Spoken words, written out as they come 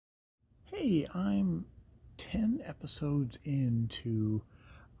Hey, I'm 10 episodes into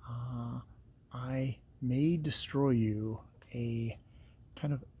I May Destroy You, a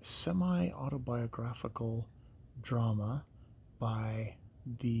kind of semi-autobiographical drama by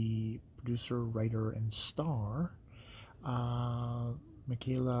the producer, writer, and star,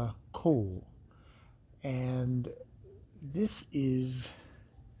 Michaela Cole. And this is,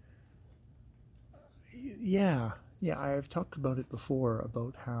 yeah, I've talked about it before,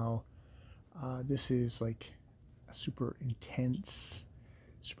 about how this is like a super intense,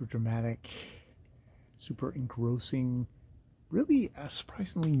 super dramatic, super engrossing, really a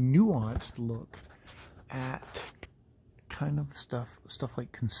surprisingly nuanced look at kind of stuff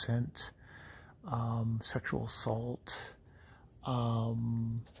like consent, sexual assault,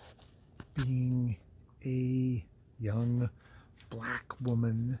 being a young black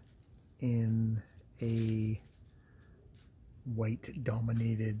woman in a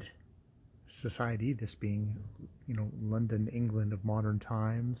white-dominated society, this being, London, England of modern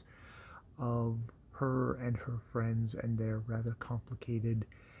times, of her and her friends and their rather complicated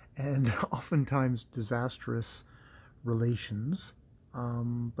and oftentimes disastrous relations,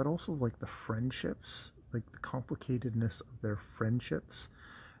 but also like the friendships, like the complicatedness of their friendships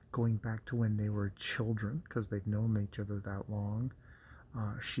going back to when they were children, because they've known each other that long.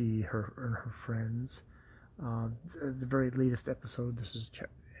 Her and her friends. The very latest episode, this is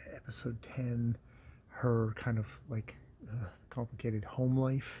episode 10, her kind of like complicated home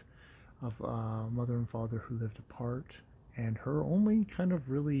life of mother and father who lived apart, and her only kind of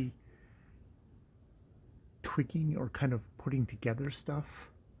really twigging or kind of putting together stuff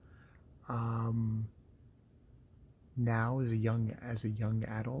now as a young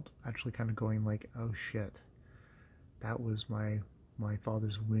adult, actually kind of going like, oh shit, that was my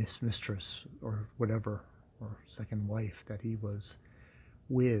father's mistress or whatever, or second wife that he was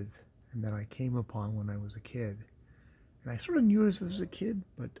with, and that I came upon when I was a kid. And I sort of knew as a kid,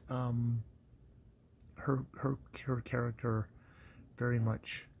 but her character very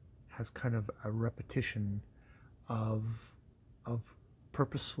much has kind of a repetition of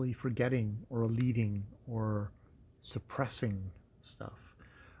purposely forgetting or leading or suppressing stuff.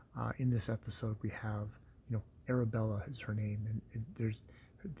 In this episode, we have, Arabella is her name, and there's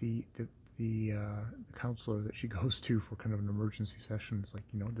the counselor that she goes to for kind of an emergency session. It's like,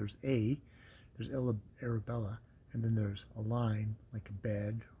 there's Arabella, and then there's a line like a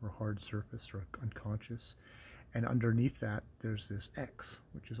bed or hard surface or unconscious, and underneath that there's this X,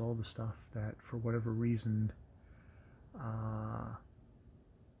 which is all the stuff that for whatever reason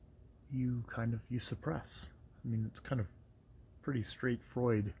you suppress. I mean, it's kind of pretty straight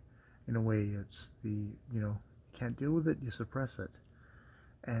Freud in a way. It's the, you can't deal with it, you suppress it.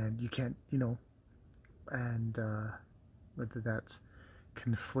 And you can't, and whether that's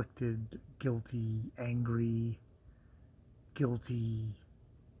conflicted, guilty, angry,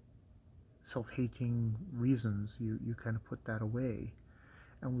 self-hating reasons, you kind of put that away.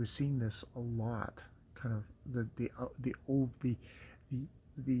 And we've seen this a lot, kind of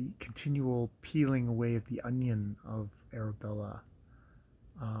the continual peeling away of the onion of Arabella,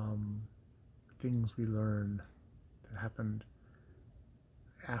 things we learn that happened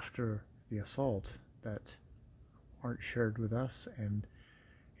after the assault that aren't shared with us, and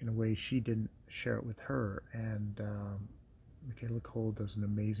in a way she didn't share it with her. And Michaela Cole does an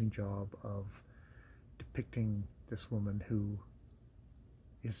amazing job of depicting this woman who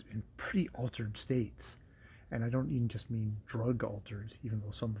is in pretty altered states. And I don't even just mean drug altered, even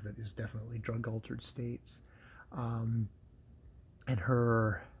though some of it is definitely drug altered states. And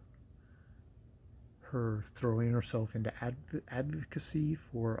her throwing herself into advocacy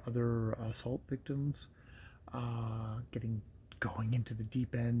for other assault victims, going into the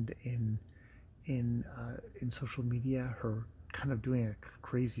deep end in social media, her kind of doing a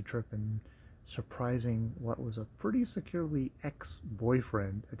crazy trip and surprising what was a pretty securely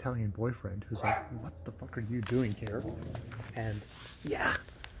Italian boyfriend, who's like, what the fuck are you doing here? And yeah,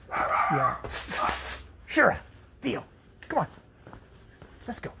 sure, Theo, come on,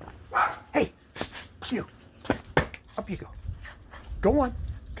 let's go. Hey, you, up you go. Go on,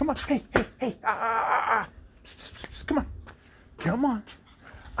 come on, hey, come on,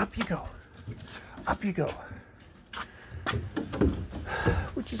 up you go.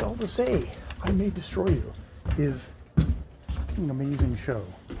 Which is all to say, I May Destroy You is a fucking amazing show.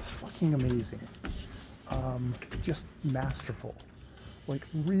 Fucking amazing. Just masterful. Like,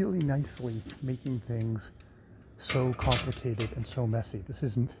 really nicely making things so complicated and so messy. This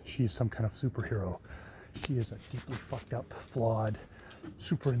isn't, she's some kind of superhero. She is a deeply fucked up, flawed,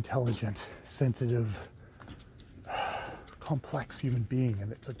 super intelligent, sensitive, complex human being,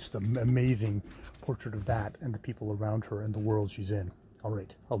 and it's just an amazing portrait of that and the people around her and the world she's in. All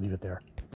right, I'll leave it there.